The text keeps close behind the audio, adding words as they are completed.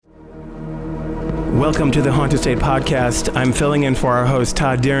Welcome to the Haunted State Podcast. I'm filling in for our host,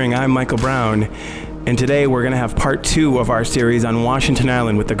 Todd Deering. I'm Michael Brown. And today we're going to have part 2 of our series on Washington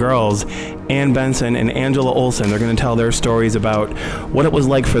Island with the girls, Ann Benson and Angela Olsen. They're going to tell their stories about what it was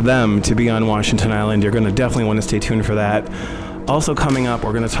like for them to be on Washington Island. You're going to definitely want to stay tuned for that. Also coming up,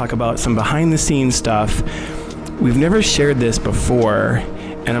 we're going to talk about some behind-the-scenes stuff. We've never shared this before,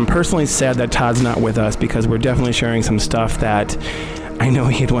 and I'm personally sad that Todd's not with us because we're definitely sharing some stuff that I know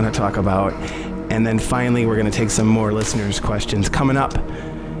he'd want to talk about. And then finally, we're going to take some more listeners' questions coming up.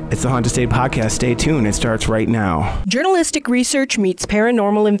 It's the Haunted State Podcast. Stay tuned. It starts right now. Journalistic research meets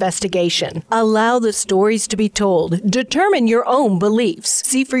paranormal investigation. Allow the stories to be told. Determine your own beliefs.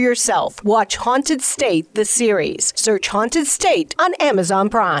 See for yourself. Watch Haunted State, the series. Search Haunted State on Amazon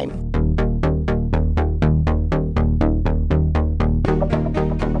Prime.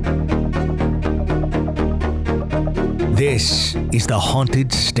 This is the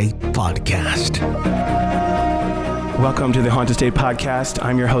Haunted State Podcast. Welcome to the Haunted State Podcast.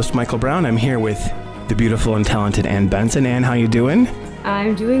 I'm your host, Michael Brown. I'm here with the beautiful and talented Ann Benson. Ann, how you doing?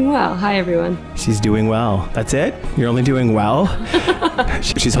 I'm doing well. Hi, everyone. She's doing well. That's it? You're only doing well?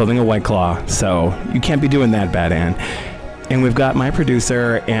 She's holding a White Claw, so you can't be doing that bad, Ann. And we've got my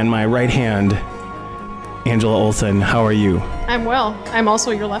producer and my right hand, Angela Olsen. How are you? I'm well. I'm also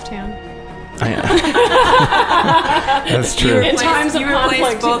your left hand. That's true. In times of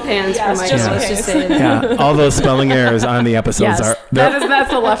conflict, both hands for Michael. just Let's just say that. Yeah, all those spelling errors on the episodes are...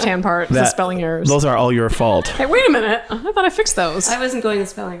 that's the left hand part, the spelling errors. Those are all your fault. Hey, wait a minute. I thought I fixed those. I wasn't going the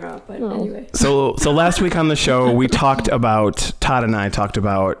spelling route, but anyway. So last week on the show, Todd and I talked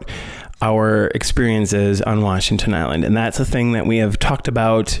about our experiences on Washington Island. And that's a thing that we have talked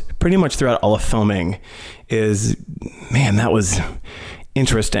about pretty much throughout all of filming is, man, that was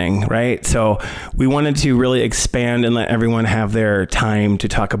interesting, right? So we wanted to really expand and let everyone have their time to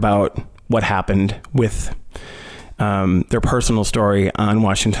talk about what happened with their personal story on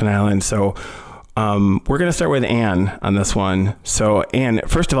Washington Island. So we're going to start with Ann on this one. So Ann,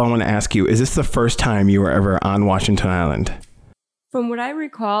 first of all, I want to ask you, is this the first time you were ever on Washington Island? From what I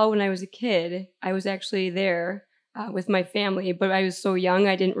recall, when I was a kid, I was actually there with my family, but I was so young,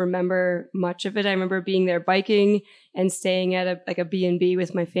 I didn't remember much of it. I remember being there biking and staying at a B&B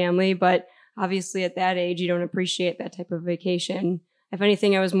with my family, but obviously at that age, you don't appreciate that type of vacation. If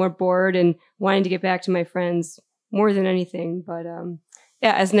anything, I was more bored and wanting to get back to my friends more than anything. But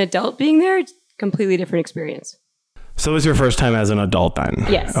yeah, as an adult being there, it's a completely different experience. So it was your first time as an adult then?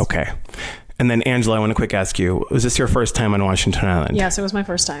 Yes. Okay. And then Angela, I want to quick ask you, was this your first time on Washington Island? Yes, it was my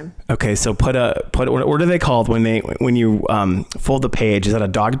first time. Okay, so put what are they called when you fold the page? Is that a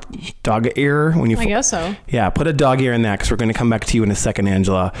dog ear? I guess so. Yeah, put a dog ear in that because we're going to come back to you in a second,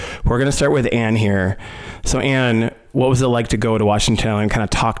 Angela. We're going to start with Ann here. So Ann, what was it like to go to Washington Island and kind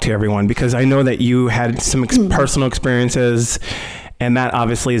of talk to everyone? Because I know that you had some personal experiences, and that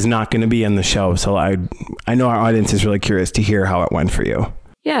obviously is not going to be in the show. So I know our audience is really curious to hear how it went for you.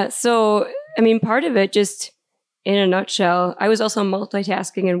 Yeah, so I mean, part of it, just in a nutshell, I was also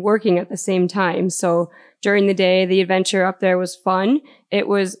multitasking and working at the same time. So during the day, the adventure up there was fun. It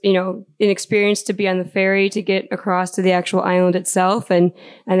was, an experience to be on the ferry, to get across to the actual island itself, and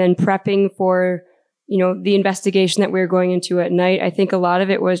then prepping for, the investigation that we were going into at night. I think a lot of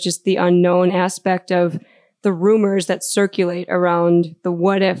it was just the unknown aspect of the rumors that circulate around the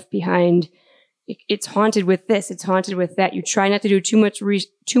what if behind it's haunted with this, it's haunted with that. You try not to do too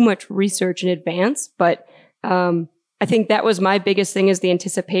much research in advance, but I think that was my biggest thing, is the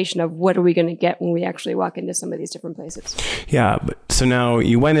anticipation of what are we going to get when we actually walk into some of these different places. Yeah, so now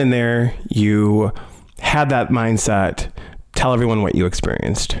you went in there, you had that mindset. Tell everyone what you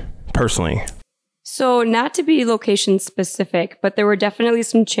experienced personally. So not to be location specific, but there were definitely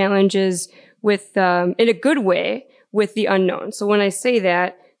some challenges with, in a good way, with the unknown. So when I say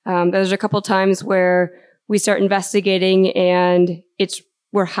that, there's a couple times where we start investigating and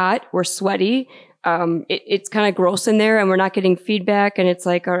we're hot, we're sweaty. It's kind of gross in there and we're not getting feedback. And it's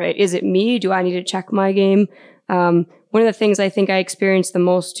like, all right, is it me? Do I need to check my game? One of the things I think I experienced the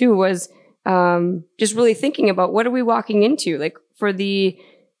most too was, just really thinking about what are we walking into? Like for the,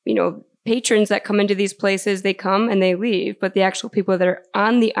 patrons that come into these places, they come and they leave, but the actual people that are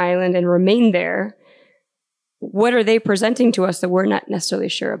on the island and remain there, what are they presenting to us that we're not necessarily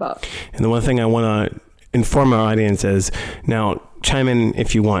sure about? And the one thing I want to inform our audience is, now chime in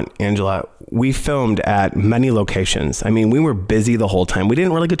if you want, Angela, we filmed at many locations. I mean, we were busy the whole time. We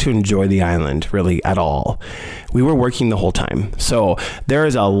didn't really get to enjoy the island really at all. We were working the whole time. So there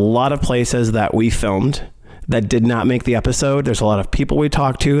is a lot of places that we filmed that did not make the episode. There's a lot of people we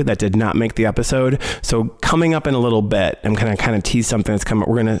talked to that did not make the episode. So coming up in a little bit, I'm going to kind of tease something that's coming.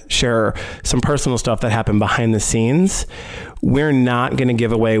 We're going to share some personal stuff that happened behind the scenes. We're not going to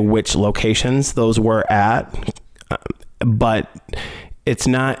give away which locations those were at, but it's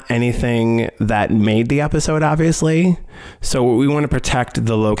not anything that made the episode, obviously. So we want to protect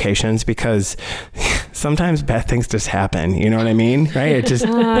the locations because sometimes bad things just happen. You know what I mean? Right? It just,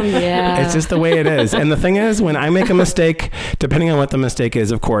 It's just the way it is. And the thing is, when I make a mistake, depending on what the mistake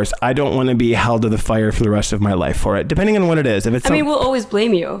is, of course, I don't want to be held to the fire for the rest of my life for it, depending on what it is. If it's we'll always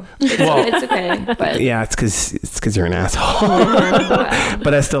blame you. It's okay. But yeah, it's because you're an asshole.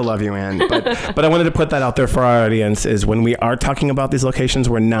 But I still love you, Ann. But I wanted to put that out there for our audience is when we are talking about these locations,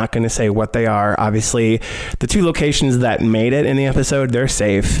 we're not going to say what they are. Obviously, the 2 locations that made it in the episode, they're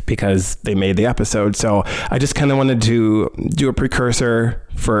safe because they made the episode. So I just kind of wanted to do a precursor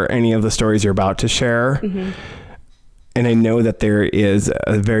for any of the stories you're about to share. Mm-hmm. And I know that there is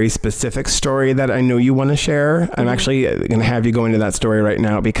a very specific story that I know you want to share. Mm-hmm. I'm actually going to have you go into that story right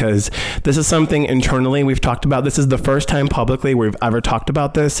now because this is something internally we've talked about. This is the first time publicly we've ever talked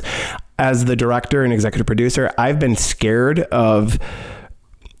about this. As the director and executive producer, I've been scared of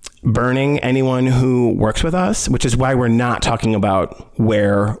burning anyone who works with us, which is why we're not talking about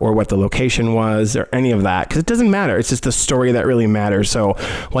where or what the location was or any of that, because it doesn't matter. It's just the story that really matters. So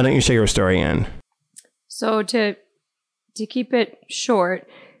why don't you share your story, Ann? So to keep it short,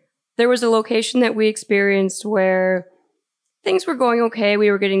 there was a location that we experienced where things were going okay.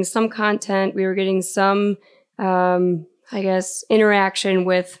 We were getting some content. We were getting some, interaction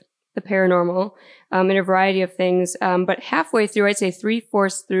with the paranormal. In a variety of things. But halfway through, I'd say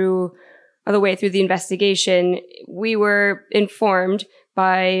 3/4 through the way through the investigation, we were informed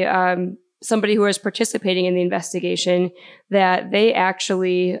by somebody who was participating in the investigation that they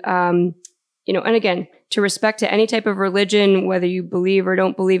actually, and again, to respect to any type of religion, whether you believe or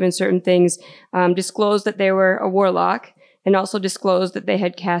don't believe in certain things, disclosed that they were a warlock and also disclosed that they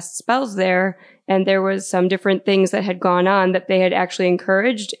had cast spells there. And there was some different things that had gone on that they had actually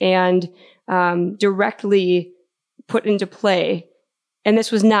encouraged and directly put into play. And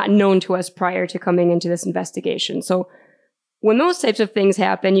this was not known to us prior to coming into this investigation. So when those types of things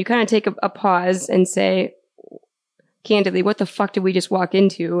happen, you kind of take a pause and say, candidly, what the fuck did we just walk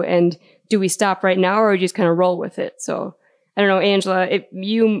into? And do we stop right now or just kind of roll with it? So I don't know, Angela, if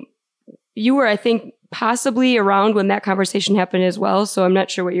you were, I think, possibly around when that conversation happened as well. So I'm not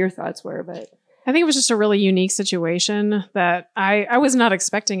sure what your thoughts were, but I think it was just a really unique situation that I was not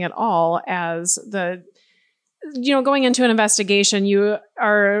expecting at all. As going into an investigation, you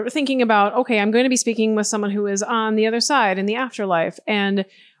are thinking about, okay, I'm going to be speaking with someone who is on the other side in the afterlife. And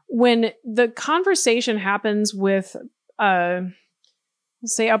when the conversation happens with,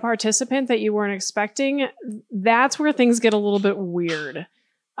 say, a participant that you weren't expecting, that's where things get a little bit weird.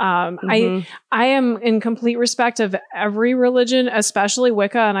 I am in complete respect of every religion, especially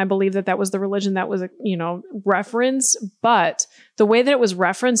Wicca, and I believe that was the religion that was, referenced. But the way that it was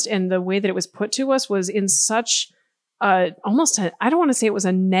referenced and the way that it was put to us was in such I don't want to say it was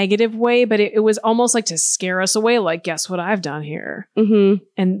a negative way, but it was almost like to scare us away. Like, guess what I've done here? Mm-hmm.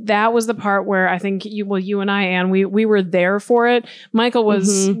 And that was the part where I think you and I, Ann, we were there for it. Michael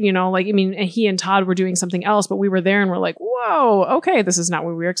was, he and Todd were doing something else, but we were there and we're like, whoa, okay, this is not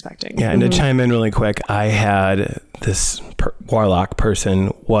what we were expecting. Yeah. And to chime in really quick, I had this warlock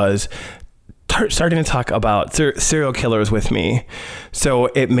person was starting to talk about serial killers with me. So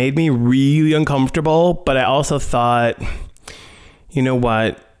it made me really uncomfortable, but I also thought, you know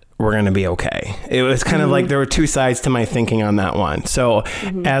what? We're going to be okay. It was kind of like there were 2 sides to my thinking on that one. So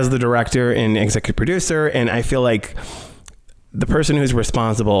as the director and executive producer, and I feel like the person who's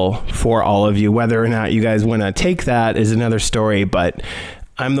responsible for all of you, whether or not you guys want to take that is another story, but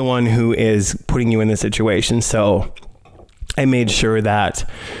I'm the one who is putting you in this situation. So I made sure that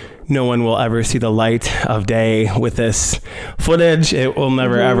no one will ever see the light of day with this footage. It will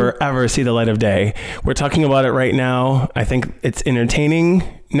never, ever see the light of day. We're talking about it right now. I think it's entertaining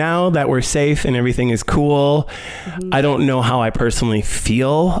now that we're safe and everything is cool. I don't know how I personally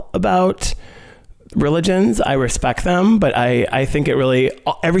feel about religions. I respect them, but I think it really,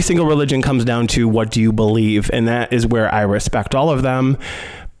 every single religion comes down to what do you believe? And that is where I respect all of them,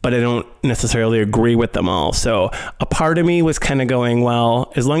 but I don't necessarily agree with them all. So a part of me was kind of going,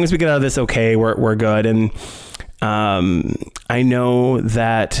 well, as long as we get out of this okay, we're good. And I know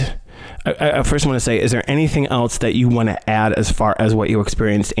that I first want to say, is there anything else that you want to add as far as what you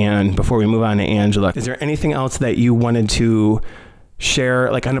experienced? And before we move on to Angela, is there anything else that you wanted to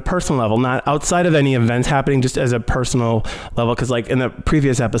share, like on a personal level, not outside of any events happening, just as a personal level? Because like in the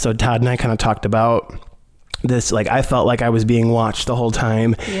previous episode, Todd and I kind of talked about like, I felt like I was being watched the whole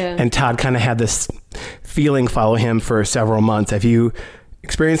time. Yeah. And Todd kind of had this feeling follow him for several months. Have you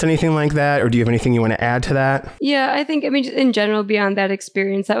experienced anything like that, or do you have anything you want to add to that? Yeah, I think, I mean, in general, beyond that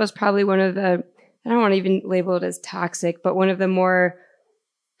experience, that was probably one of the, I don't want to even label it as toxic, but one of the more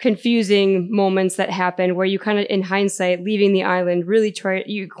confusing moments that happened where you kind of, in hindsight, leaving the island, really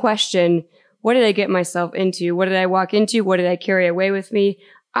you question, what did I get myself into? What did I walk into? What did I carry away with me?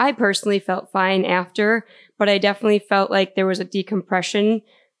 I personally felt fine after, but I definitely felt like there was a decompression,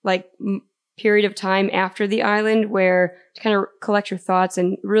 like period of time after the island where to kind of collect your thoughts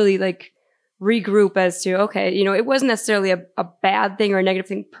and really like regroup as to, okay, you know, it wasn't necessarily a bad thing or a negative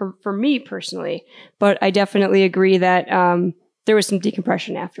thing for me personally, but I definitely agree that there was some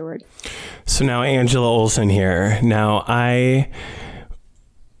decompression afterward. So now Angela Olsen here. Now I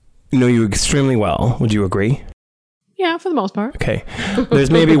know you extremely well. Would you agree? Yeah, for the most part. Okay. There's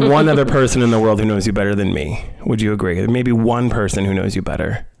maybe one other person in the world who knows you better than me. Would you agree? There may be one person who knows you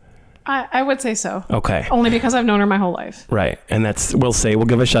better. I would say so. Okay. Only because I've known her my whole life. Right. And we'll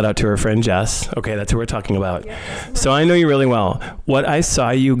give a shout out to her friend Jess. Okay, that's who we're talking about. Yeah, so I know you really well. What I saw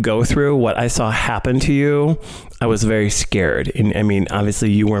you go through, what I saw happen to you, I was very scared. And I mean,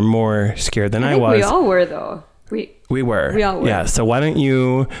 obviously you were more scared than I was. We all were, though. We were. We all were. Yeah. So why don't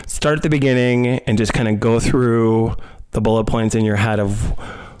you start at the beginning and just kind of go through the bullet points in your head of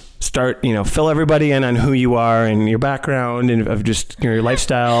fill everybody in on who you are and your background and of just your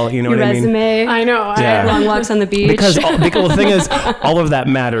lifestyle, you know your what resume. I know. I had long walks on the beach. Because the thing is, all of that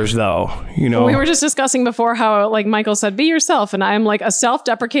matters though, you know. We were just discussing before how, like Michael said, be yourself. And I'm like a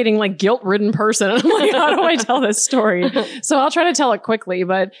self-deprecating, like guilt-ridden person. I'm like, how do I tell this story? So I'll try to tell it quickly.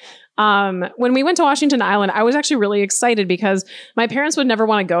 But when we went to Washington Island, I was actually really excited because my parents would never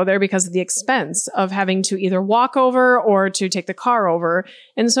want to go there because of the expense of having to either walk over or to take the car over.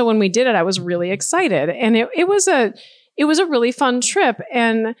 And so when we did it, I was really excited. And it was a really fun trip.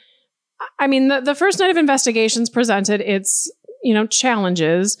 And I mean, the first night of investigations presented its,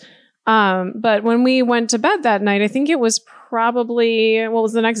 challenges. But when we went to bed that night, I think it was probably, what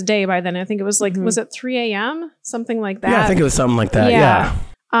was the next day by then? I think it was like, was it 3 a.m.? Something like that. Yeah, I think it was something like that. Yeah.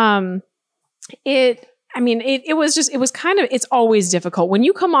 It's always difficult when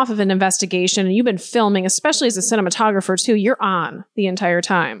you come off of an investigation and you've been filming, especially as a cinematographer too, you're on the entire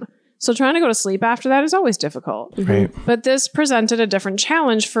time. So trying to go to sleep after that is always difficult. Right. But this presented a different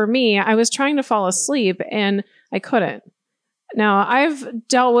challenge for me. I was trying to fall asleep and I couldn't. Now, I've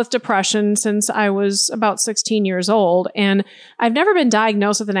dealt with depression since I was about 16 years old, and I've never been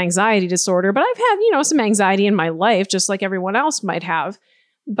diagnosed with an anxiety disorder, but I've had, some anxiety in my life, just like everyone else might have.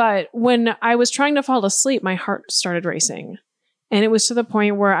 But when I was trying to fall asleep, my heart started racing. And it was to the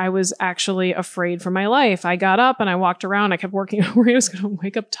point where I was actually afraid for my life. I got up and I walked around. I kept worrying I was going to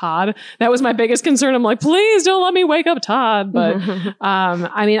wake up Todd. That was my biggest concern. I'm like, please don't let me wake up Todd. But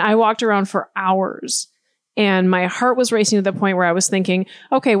I walked around for hours and my heart was racing to the point where I was thinking,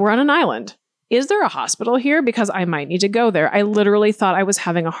 okay, we're on an island. Is there a hospital here? Because I might need to go there. I literally thought I was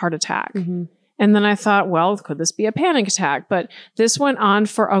having a heart attack. Mm-hmm. And then I thought, well, could this be a panic attack? But this went on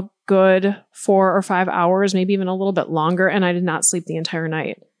for a good 4 or 5 hours, maybe even a little bit longer. And I did not sleep the entire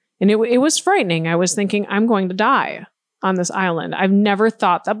night. And it was frightening. I was thinking, I'm going to die on this island. I've never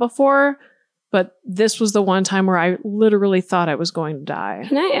thought that before, but this was the one time where I literally thought I was going to die.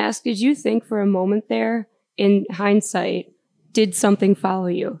 Can I ask, did you think for a moment there, in hindsight, did something follow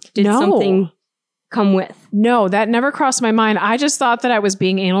you? Did something come with? No, that never crossed my mind. I just thought that I was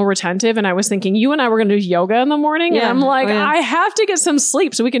being anal retentive and I was thinking you and I were going to do yoga in the morning. Yeah. And I'm like, I have to get some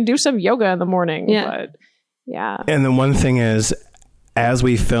sleep so we can do some yoga in the morning. Yeah. But yeah. And the one thing is, as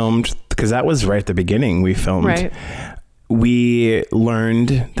we filmed, because that was right at the beginning, we filmed, right. We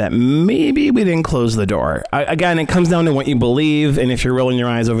learned that maybe we didn't close the door. Again, it comes down to what you believe. And if you're rolling your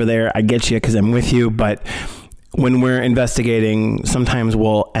eyes over there, I get you because I'm with you. But when we're investigating, sometimes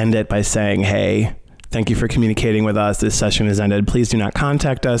we'll end it by saying, hey, thank you for communicating with us. This session has ended. Please do not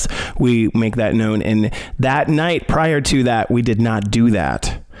contact us. We make that known. And that night prior to that, we did not do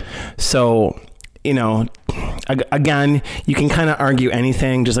that. So, again, you can kind of argue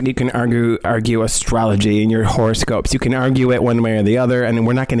anything, just like you can argue astrology and your horoscopes. You can argue it one way or the other. And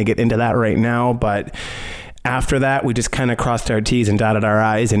we're not going to get into that right now. But after that, we just kind of crossed our T's and dotted our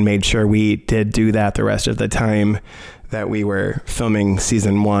I's and made sure we did do that the rest of the time that we were filming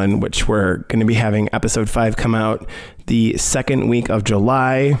season 1, which we're going to be having episode 5 come out the second week of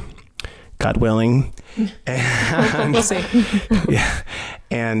July, God willing. And, we'll see. Yeah.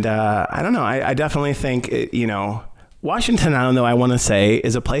 And I don't know. I definitely think, Washington Island, though, I want to say,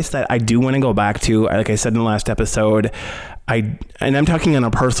 is a place that I do want to go back to. Like I said in the last episode, and I'm talking on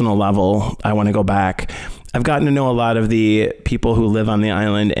a personal level, I want to go back. I've gotten to know a lot of the people who live on the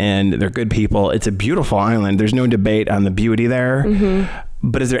island, and they're good people. It's a beautiful island. There's no debate on the beauty there.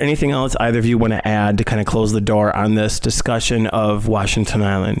 But is there anything else either of you want to add to kind of close the door on this discussion of Washington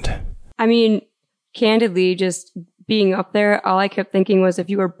Island? I mean, candidly, just being up there, all I kept thinking was if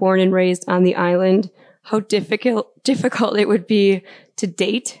you were born and raised on the island, how difficult it would be to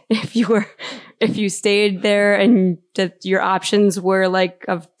date if you stayed there and that your options were like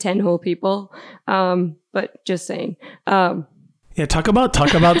of 10 whole people. But just saying. Yeah, talk about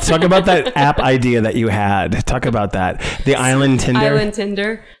that app idea that you had. Talk about that. The Island Tinder. Island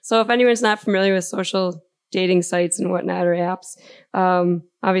Tinder. So if anyone's not familiar with social dating sites and whatnot or apps,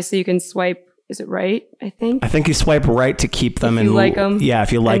 obviously you can swipe. Is it right? I think you swipe right to keep them. If you like them. Yeah,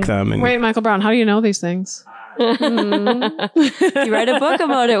 if you like them. And wait, Michael Brown, how do you know these things? You read a book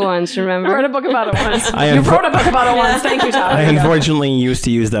about it once, remember? I read a book about it once. You wrote a book about it once. Thank you, Todd. I unfortunately used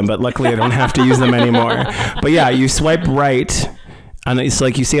to use them, but luckily I don't have to use them anymore. But yeah, you swipe right. And it's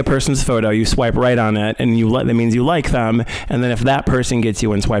like you see a person's photo, you swipe right on it, and that means you like them. And then if that person gets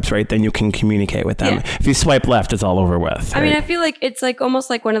you and swipes right, then you can communicate with them. Yeah. If you swipe left, it's all over with. I mean, I feel like it's like almost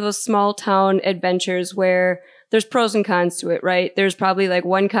like one of those small town adventures where there's pros and cons to it, right? There's probably like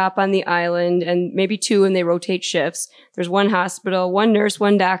one cop on the island and maybe two, and they rotate shifts. There's one hospital, one nurse,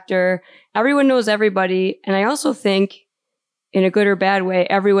 one doctor. Everyone knows everybody. And I also think, in a good or bad way,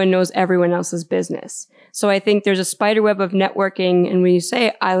 everyone knows everyone else's business. So I think there's a spider web of networking. And when you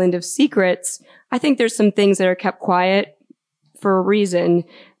say island of secrets, I think there's some things that are kept quiet for a reason,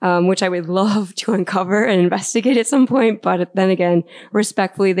 which I would love to uncover and investigate at some point. But then again,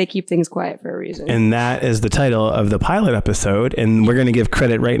 respectfully, they keep things quiet for a reason. And that is the title of the pilot episode. And we're going to give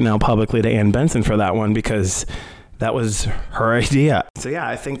credit right now publicly to Ann Benson for that one, because that was her idea. So yeah,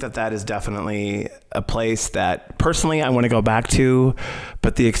 I think that is definitely a place that personally I want to go back to,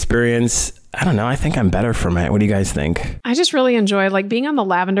 but the experience, I don't know, I think I'm better from it. What do you guys think? I just really enjoyed like being on the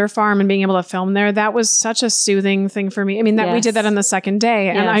lavender farm and being able to film there. That was such a soothing thing for me. I mean, we did that on the second day,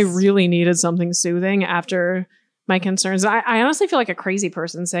 and I really needed something soothing after my concerns. I honestly feel like a crazy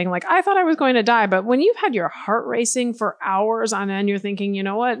person saying like, I thought I was going to die. But when you've had your heart racing for hours on end, you're thinking, you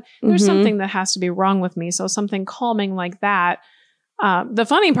know what, there's something that has to be wrong with me. So something calming like that. The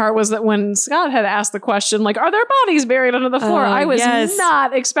funny part was that when Scott had asked the question, like, are there bodies buried under the floor? I was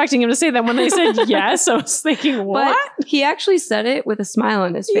not expecting him to say that. When they said yes, I was thinking, what? But he actually said it with a smile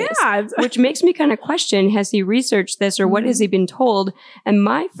on his face, which makes me kind of question, has he researched this or what has he been told? And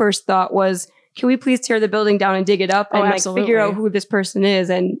my first thought was, can we please tear the building down and dig it up and like figure out who this person is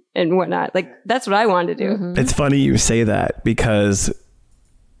and whatnot? Like, that's what I wanted to do. It's funny you say that, because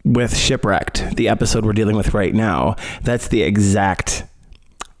with Shipwrecked, the episode we're dealing with right now, that's the exact,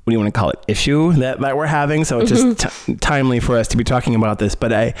 what do you want to call it, issue that we're having. So it's just timely for us to be talking about this.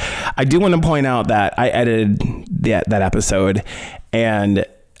 But I do want to point out that I edited that episode, and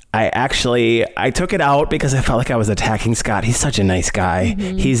I took it out because I felt like I was attacking Scott. He's such a nice guy.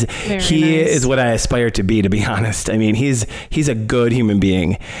 He is what I aspire to be honest. I mean, he's a good human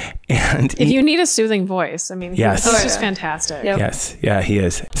being. And if you need a soothing voice, I mean, he's just fantastic. Yep. Yes. Yeah, he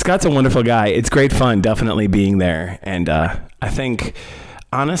is. Scott's a wonderful guy. It's great fun, definitely being there. And I think,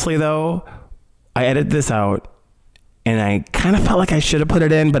 honestly, though, I edited this out and I kind of felt like I should have put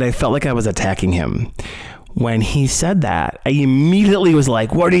it in, but I felt like I was attacking him. When he said that, I immediately was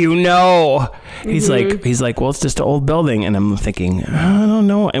like, what do you know? He's like, well, it's just an old building. And I'm thinking, I don't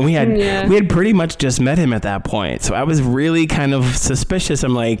know. And we had pretty much just met him at that point. So I was really kind of suspicious.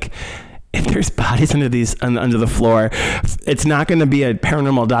 I'm like, if there's bodies under the floor, it's not going to be a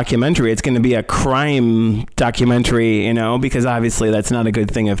paranormal documentary. It's going to be a crime documentary, because obviously that's not a good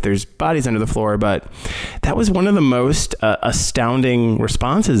thing if there's bodies under the floor. But that was one of the most astounding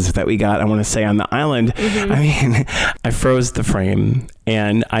responses that we got, I want to say, on the island. I mean, I froze the frame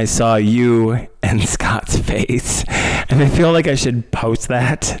and I saw you and Scott's face, and I feel like I should post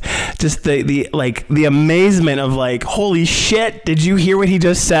that. Just the amazement of like, holy shit, did you hear what he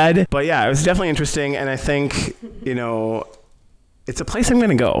just said? But yeah, it was definitely interesting, and I think, it's a place I'm going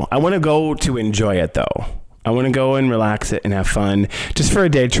to go. I want to go to enjoy it, though. I want to go and relax it and have fun, just for a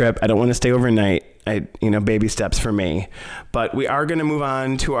day trip. I don't want to stay overnight. Baby steps for me. But we are going to move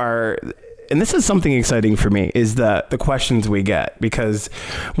on to and this is something exciting for me, is the questions we get, because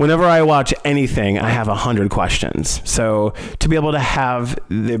whenever I watch anything, I have 100 questions. So to be able to have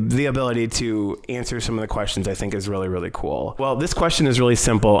the ability to answer some of the questions, I think is really, really cool. Well, this question is really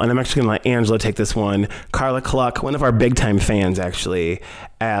simple, and I'm actually going to let Angela take this one. Carla Cluck, one of our big time fans, actually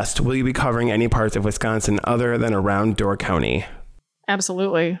asked, will you be covering any parts of Wisconsin other than around Door County?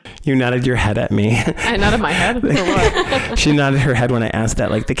 Absolutely. You nodded your head at me. I nodded my head? For what? She nodded her head when I asked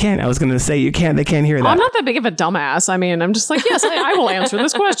that. Like, they can't. I was going to say, they can't hear that. I'm not that big of a dumbass. I mean, I'm just like, yes, I will answer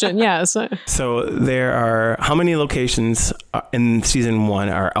this question. Yes. So there are, how many locations in season 1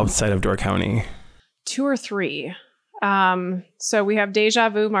 are outside of Door County? 2 or 3. So we have Deja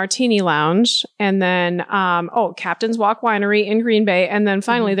Vu Martini Lounge, and then Captain's Walk Winery in Green Bay, and then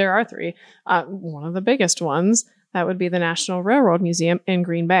finally there are 3. One of the biggest ones, that would be the National Railroad Museum in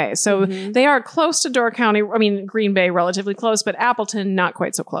Green Bay. So they are close to Door County. I mean, Green Bay relatively close, but Appleton not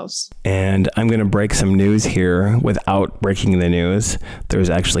quite so close. And I'm going to break some news here without breaking the news. There's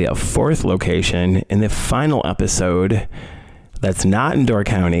actually a 4th location in the final episode that's not in Door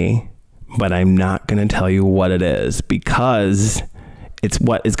County, but I'm not going to tell you what it is because it's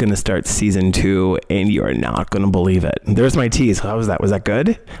what is going to start season 2, and you're not going to believe it. There's my tease. How was that? Was that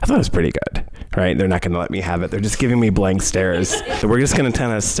good? I thought it was pretty good. Right? They're not going to let me have it. They're just giving me blank stares. So we're just going to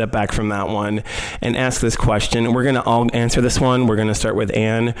kind of step back from that one and ask this question. We're going to all answer this one. We're going to start with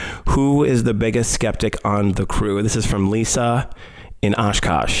Anne. Who is the biggest skeptic on the crew? This is from Lisa in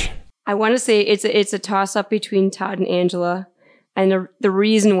Oshkosh. I want to say it's a toss-up between Todd and Angela. And the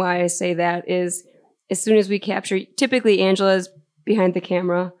reason why I say that is as soon as we capture, typically Angela's behind the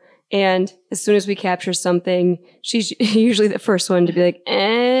camera, and as soon as we capture something, she's usually the first one to be like,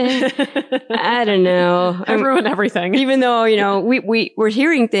 I don't know. I ruin everything. Even though, we're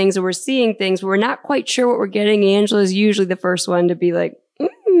hearing things or we're seeing things, we're not quite sure what we're getting. Angela's usually the first one to be like,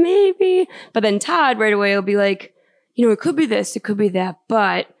 maybe. But then Todd right away will be like, it could be this, it could be that.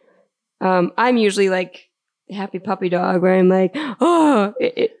 But I'm usually like, happy puppy dog where I'm like,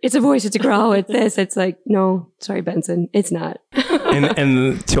 it's a voice, it's a growl, it's this. It's like, no, sorry, Benson, it's not.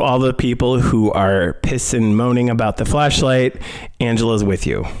 and to all the people who are pissing, moaning about the flashlight, Angela's with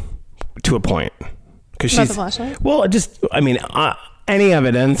you to a point. Because she's the flashlight? Well, any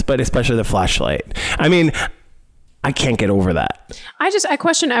evidence, but especially the flashlight. I mean, I can't get over that. I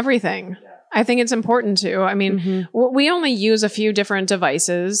question everything. I think it's important to. I mean, we only use a few different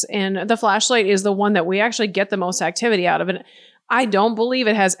devices, and the flashlight is the one that we actually get the most activity out of. And I don't believe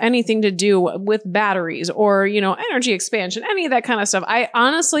it has anything to do with batteries or, energy expansion, any of that kind of stuff.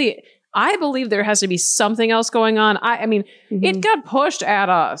 I believe there has to be something else going on. I mean, it got pushed at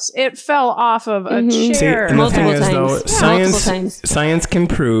us. It fell off of a chair. See, multiple times. Science can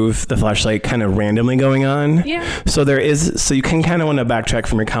prove the flashlight kind of randomly going on. Yeah. So you can kind of want to backtrack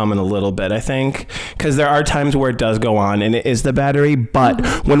from your comment a little bit, I think, because there are times where it does go on and it is the battery. But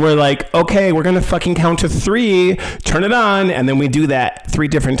when we're like, okay, we're going to fucking count to 3, turn it on. And then we do that 3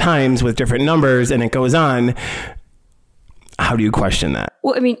 different times with different numbers and it goes on. How do you question that?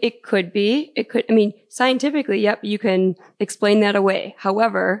 Well, I mean, it could be. Scientifically, yep, you can explain that away.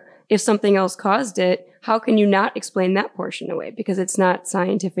 However, if something else caused it, how can you not explain that portion away? Because it's not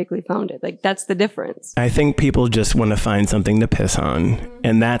scientifically founded. Like, that's the difference. I think people just want to find something to piss on.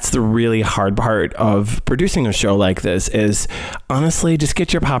 And that's the really hard part of producing a show like this is, honestly, just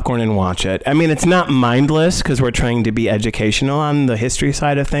get your popcorn and watch it. I mean, it's not mindless because we're trying to be educational on the history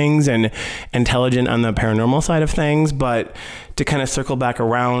side of things and intelligent on the paranormal side of things. But to kind of circle back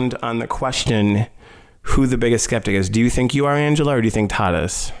around on the question, who the biggest skeptic is, do you think you are, Angela, or do you think Todd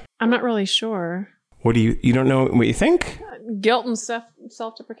is? I'm not really sure. What do you don't know what you think? Guilt and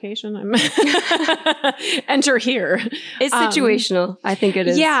self-deprecation. Enter here. It's situational. I think it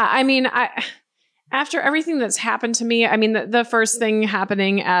is. Yeah. I mean, after everything that's happened to me, I mean, the first thing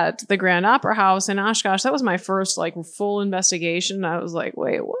happening at the Grand Opera House in Oshkosh, that was my first full investigation. I was like,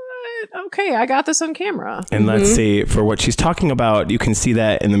 wait, what? Okay, I got this on camera. And let's see, for what she's talking about, you can see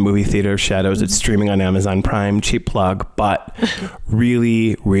that in the movie Theater of Shadows. It's streaming on Amazon Prime, cheap plug, but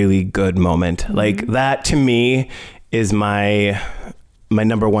really, really good moment. Like, that to me is my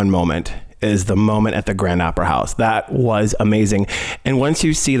number one moment, is the moment at the Grand Opera House. That was amazing. And once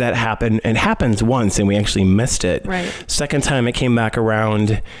you see that happen, it happens once and we actually missed it. Right. Second time it came back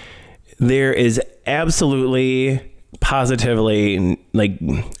around, there is absolutely, positively,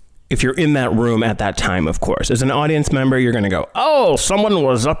 if you're in that room at that time, of course, as an audience member, you're going to go, oh, someone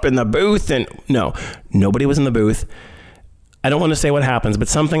was up in the booth. And no, nobody was in the booth. I don't want to say what happens, but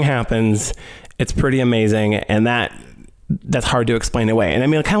something happens. It's pretty amazing. And that's hard to explain away. And I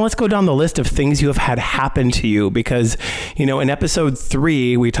mean, kind of let's go down the list of things you have had happen to you, because, in episode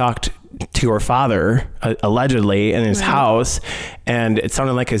 3, we talked to your father, allegedly, in his house, and it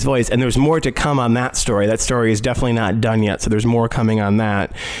sounded like his voice. And there's more to come on that story. That story is definitely not done yet. So there's more coming on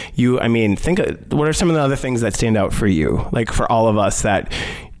that. What are some of the other things that stand out for you? Like for all of us that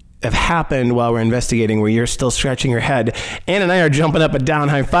have happened while we're investigating where you're still scratching your head. Ann and I are jumping up and down,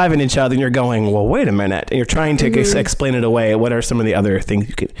 high-fiving each other, and you're going, well, wait a minute. And you're trying to explain it away. What are some of the other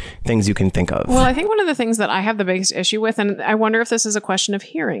things you can think of? Well, I think one of the things that I have the biggest issue with, and I wonder if this is a question of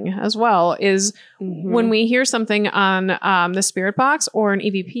hearing as well, is when we hear something on the Spirit Box or an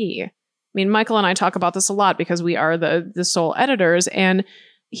EVP. I mean, Michael and I talk about this a lot because we are the sole editors, and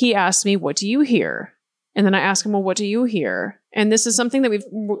he asked me, what do you hear? And then I asked him, well, what do you hear? And this is something that we've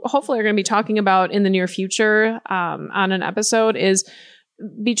hopefully are going to be talking about in the near future on an episode, is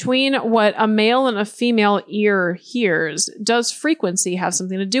between what a male and a female ear hears, does frequency have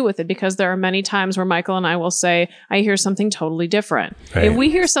something to do with it? Because there are many times where Michael and I will say, I hear something totally different. Right. If we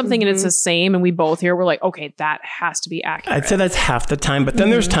hear something and it's the same and we both hear, we're like, okay, that has to be accurate. I'd say that's half the time. But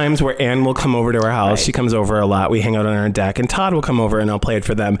then there's times where Ann will come over to our house. Right. She comes over a lot. We hang out on our deck, and Todd will come over and I'll play it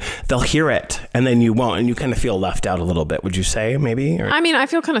for them. They'll hear it and then you won't. And you kind of feel left out a little bit, would you say, maybe? Or? I mean, I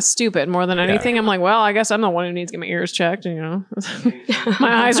feel kind of stupid more than anything. I'm like, well, I guess I'm the one who needs to get my ears checked, you know.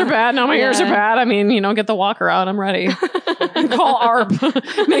 My eyes are bad. Now my ears are bad. I mean, get the walker out. I'm ready. Call ARP.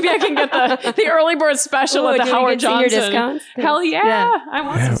 Maybe I can get the early bird special at the Howard Johnson. Discounts? Hell yeah. I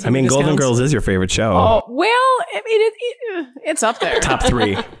want some. I mean, Golden Girls is your favorite show. Oh, well, I mean, it's up there. Top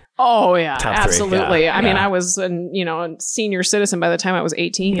 3. Oh, yeah. Top 3, absolutely. yeah. I mean, I was a senior citizen by the time I was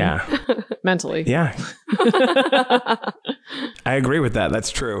 18. Yeah. Mentally. Yeah. I agree with that.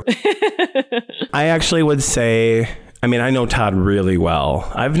 That's true. I actually would say, I mean, I know Todd really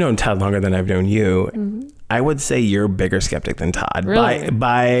well. I've known Todd longer than I've known you. Mm-hmm. I would say you're a bigger skeptic than Todd. Really?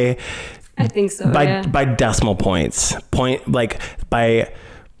 By I think so. By decimal points. By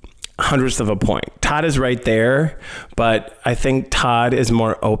hundredths of a point. Todd is right there, but I think Todd is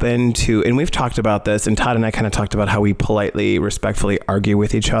more open to, and we've talked about this, and Todd and I kind of talked about how we politely, respectfully argue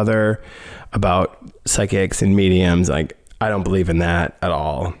with each other about psychics and mediums. Like, I don't believe in that at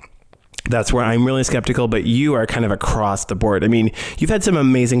all. That's where I'm really skeptical, but you are kind of across the board. I mean, you've had some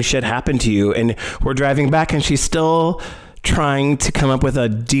amazing shit happen to you, and we're driving back and she's still trying to come up with a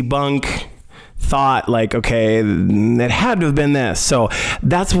debunk thought, like, okay, it had to have been this. So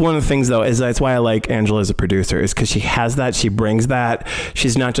that's one of the things, though, is that's why I like Angela as a producer, is because she has that, she brings that.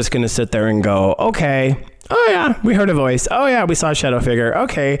 She's not just going to sit there and go, okay, oh yeah, we heard a voice. Oh yeah, we saw a shadow figure.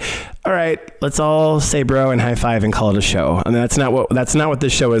 Okay, all right, let's all say bro and high five and call it a show. And that's not what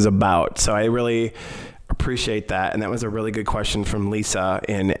this show is about. So I really appreciate that. And that was a really good question from Lisa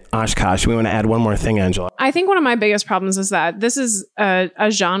in Oshkosh. We want to add one more thing, Angela. I think one of my biggest problems is that this is a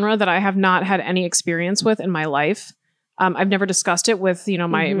genre that I have not had any experience with in my life. I've never discussed it with,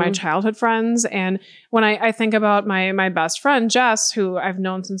 my childhood friends. And when I think about my best friend, Jess, who I've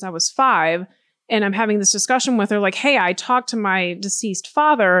known since I was 5, and I'm having this discussion with her, like, hey, I talked to my deceased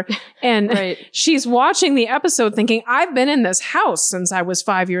father, and she's watching the episode thinking, I've been in this house since I was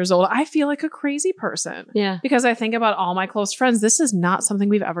 5 years old. I feel like a crazy person. Yeah. Because I think about all my close friends. This is not something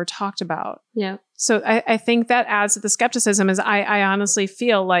we've ever talked about. Yeah. So I think that adds to the skepticism, is I honestly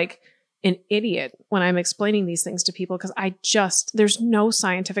feel like an idiot when I'm explaining these things to people, because there's no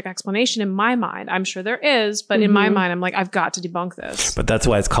scientific explanation in my mind. I'm sure there is, but in my mind, I'm like, I've got to debunk this. But that's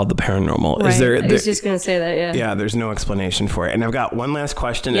why it's called the paranormal. Right. I was just going to say that, yeah. Yeah, there's no explanation for it. And I've got one last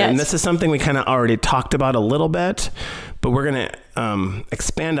question, and this is something we kind of already talked about a little bit, but we're going to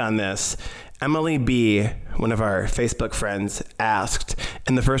expand on this. Emily B., one of our Facebook friends, asked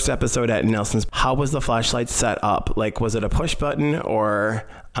in the first episode at Nelson's, how was the flashlight set up? Like, was it a push button or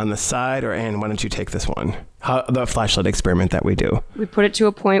on the side? Or, Anne, why don't you take this one? The flashlight experiment that we do. We put it to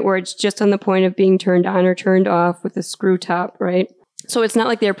a point where it's just on the point of being turned on or turned off with a screw top, right? So it's not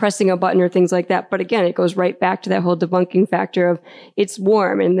like they're pressing a button or things like that. But again, it goes right back to that whole debunking factor of it's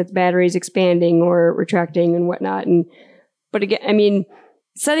warm and the battery's expanding or retracting and whatnot. But again, I mean,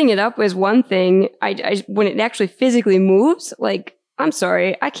 setting it up is one thing. I when it actually physically moves, like, I'm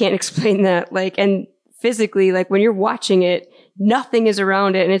sorry, I can't explain that. Like, and physically, like, when you're watching it, nothing is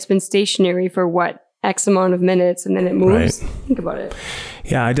around it, and it's been stationary for X amount of minutes, and then it moves. Right. Think about it.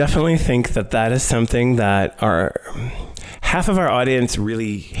 Yeah, I definitely think that is something that half of our audience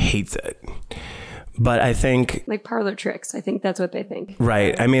really hates it. But I think... like parlor tricks. I think that's what they think.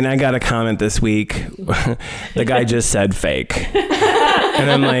 Right. I mean, I got a comment this week. The guy just said fake. And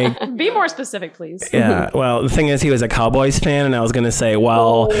I'm like... be more specific, please. Yeah. Well, the thing is, he was a Cowboys fan, and I was going to say,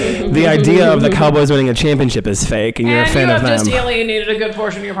 well, the idea of the Cowboys winning a championship is fake, and you're a fan of them. And you have just alienated a good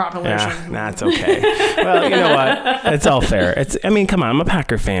portion of your population. Yeah, that's okay. Well, you know what? It's all fair. Come on, I'm a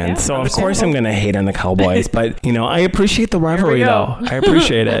Packer fan, so of course I'm going to hate on the Cowboys. But, I appreciate the rivalry, though. I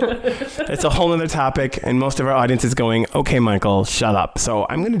appreciate it. It's a whole other topic, and most of our audience is going, okay, Michael, shut up. So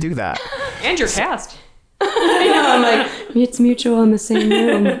I'm going to do that. And your cast. I know. I'm like, it's mutual in the same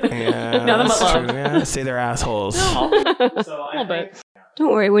room. Yeah, that's true. Yeah, say they're assholes. A little bit.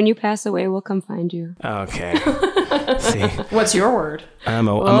 Don't worry. When you pass away, we'll come find you. Okay. See, What's your word? I'm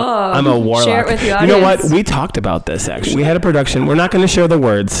a warlock. Share it with the You know what? audience. We talked about this actually. We had a production. We're not going to share the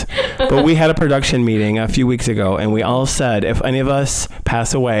words, but we had a production meeting a few weeks ago, and we all said if any of us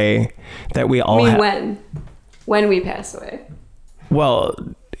pass away, that we all. When we pass away. Well,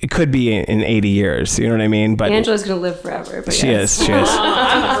 it could be in 80 years. You know what I mean? But Angela's gonna live forever. But she yes. is. She is.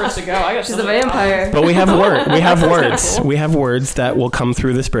 I'm the first to go. She's a vampire. But we have words. We have words that will come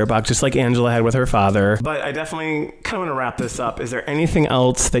through the spirit box, just like Angela had with her father. But I definitely kind of want to wrap this up. Is there anything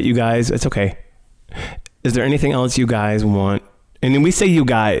else that you guys? It's okay. Is there anything else you guys want? And we say you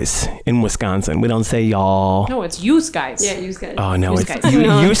guys in Wisconsin. We don't say y'all. No, it's you guys. Yeah, you guys. Oh no, Use it's guys.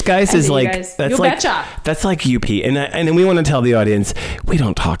 use guys is I like think you guys. that's You like betcha. that's like UP, and we want to tell the audience we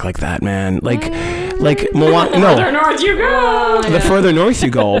don't talk like that, man. Like Milwaukee. Further No, north you go. the further north you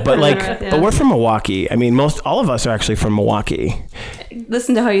go, but like, north, yeah. but we're from Milwaukee. I mean, all of us are actually from Milwaukee.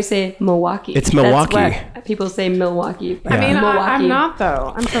 Listen to how you say Milwaukee. It's Milwaukee. That's what people say Milwaukee. But I mean, Milwaukee. I'm not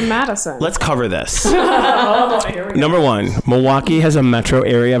though. I'm from Madison. Let's cover this. Oh boy, here we go. Number one, Milwaukee has a metro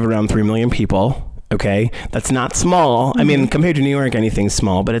area of around 3 million people. Okay, that's not small. I mean, compared to New York, anything's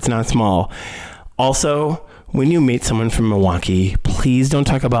small, but it's not small. Also, when you meet someone from Milwaukee, please don't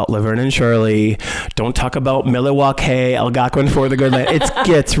talk about Laverne and Shirley. Don't talk about Milwaukee, Algonquin for the good land. It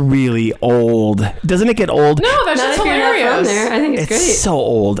gets really old. Doesn't it get old? No, that's Not just if you're not from hilarious. there. I think it's great. So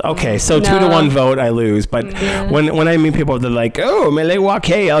old. Okay, so 2 to No. 1 vote, I lose. But when I meet people, they're like, "Oh,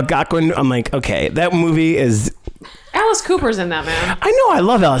 Milwaukee, Algonquin," I'm like, okay, that movie is. Alice Cooper's in that, man. I know, I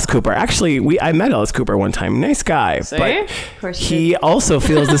love Alice Cooper. Actually, I met Alice Cooper one time. Nice guy. See? But Of course you he did. also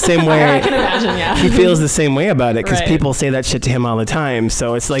feels the same I way. can imagine, yeah. He feels the same way about it because Right. people say that shit to him all the time.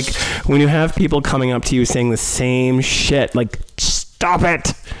 So it's like when you have people coming up to you saying the same shit, like, stop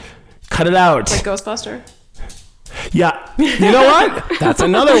it. Cut it out. Like Ghostbuster. Yeah, you know what? That's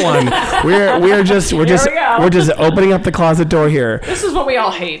another one. We're just we go. we're just opening up the closet door here. This is what we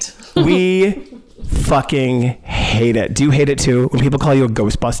all hate. We fucking hate it. Do you hate it too? When people call you a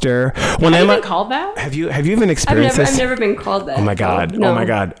Ghostbuster? When Have you Emma, been called that? have you even experienced I've this? never been called that. Oh my god. No. Oh my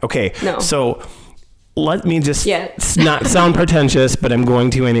god. Okay. No. So let me just Yeah. not sound pretentious, but I'm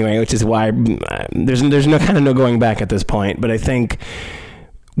going to anyway, which is why there's no kind of no going back at this point. But I think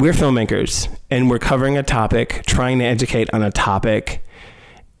we're filmmakers and we're covering a topic, trying to educate on a topic,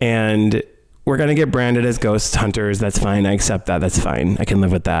 and we're going to get branded as ghost hunters. That's fine. I accept that. That's fine. I can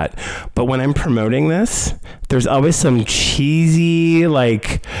live with that. But when I'm promoting this, there's always some cheesy,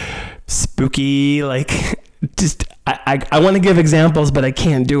 like spooky, like just, I want to give examples, but I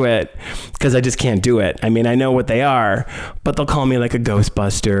can't do it because I just can't do it. I mean, I know what they are, but they'll call me like a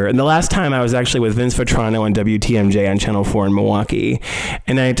Ghostbuster. And the last time I was actually with Vince Vetrano on WTMJ on Channel 4 in Milwaukee,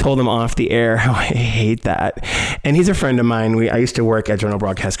 and I told him off the air how I hate that. And he's a friend of mine. I used to work at Journal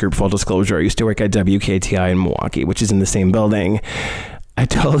Broadcast Group, full disclosure. I used to work at WKTI in Milwaukee, which is in the same building. I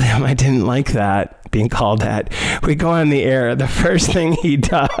told him I didn't like that, being called that. We go on the air. The first thing he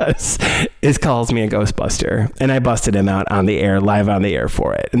does is calls me a Ghostbuster. And I busted him out on the air, live on the air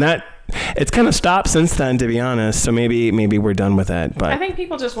for it. And that, it's kind of stopped since then, to be honest. So maybe we're done with it. But I think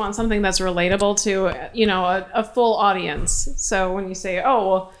people just want something that's relatable to, you know, a full audience. So when you say, oh,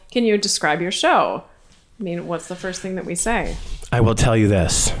 well, can you describe your show? I mean, what's the first thing that we say? I will tell you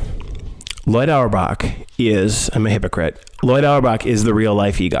this. Lloyd Auerbach is, I'm a hypocrite. Lloyd Auerbach is the real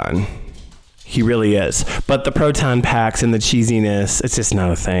life Egon. He really is. But the proton packs and the cheesiness, it's just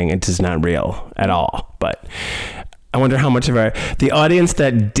not a thing. It's just not real at all. But I wonder how much of the audience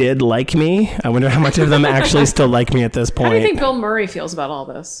that did like me, I wonder how much of them actually still like me at this point. How do you think Bill Murray feels about all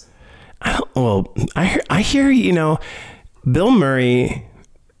this? I hear, you know, Bill Murray,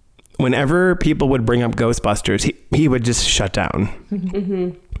 whenever people would bring up Ghostbusters, he would just shut down.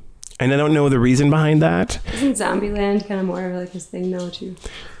 Mm-hmm. And I don't know the reason behind that. Isn't Zombieland kind of more of like his thing though too?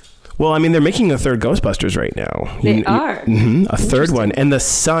 Well, I mean, they're making a third Ghostbusters right now. They are. A third one. And the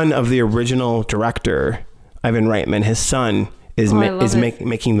son of the original director, Ivan Reitman, his son is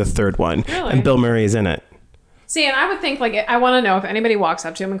making the third one. Really? And Bill Murray is in it. See, and I would think, like, I want to know if anybody walks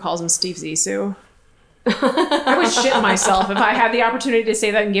up to him and calls him Steve Zissou. I would shit myself if I had the opportunity to say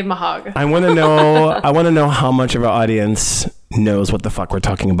that and give him a hug. I want to know how much of our audience knows what the fuck we're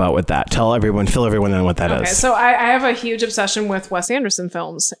talking about with that. Fill everyone in what that is. Okay, so I have a huge obsession with Wes Anderson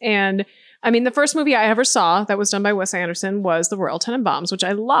films. And I mean, the first movie I ever saw that was done by Wes Anderson was The Royal Tenenbaums, which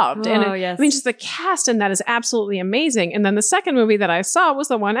I loved. Yes. I mean, just the cast in that is absolutely amazing. And then the second movie that I saw was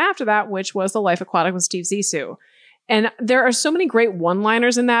the one after that, which was The Life Aquatic with Steve Zissou. And there are so many great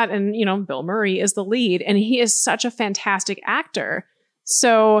one-liners in that. And, you know, Bill Murray is the lead and he is such a fantastic actor.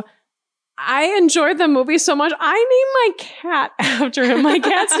 So I enjoyed the movie so much. I named my cat after him. My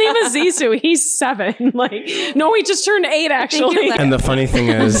cat's name is Zissou. He's 7. Like, no, he just turned 8 actually. And the funny thing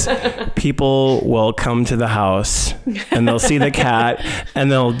is, people will come to the house and they'll see the cat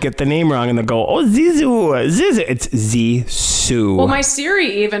and they'll get the name wrong and they'll go, "Oh, Zissou, Zissou." It's Zissou. Well, my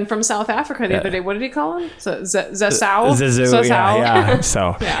Siri, even from South Africa the other day, what did he call him? Zissou. Zissou. Yeah.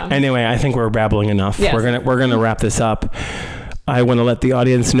 So anyway, I think we're babbling enough. Yes. We're gonna wrap this up. I want to let the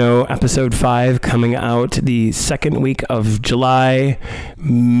audience know episode 5 coming out the second week of July,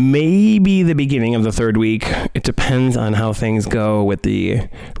 maybe the beginning of the third week. It depends on how things go with the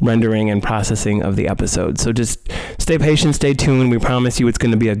rendering and processing of the episode. So just stay patient, stay tuned. We promise you it's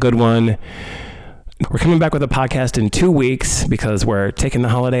going to be a good one. We're coming back with a podcast in 2 weeks because we're taking the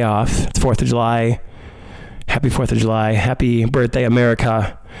holiday off. It's 4th of July. Happy 4th of July. Happy birthday,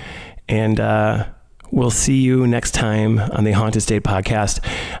 America. And, we'll see you next time on the Haunted State podcast.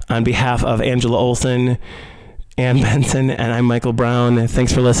 On behalf of Angela Olsen, Ann Benson, and I'm Michael Brown.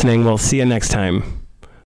 Thanks for listening. We'll see you next time.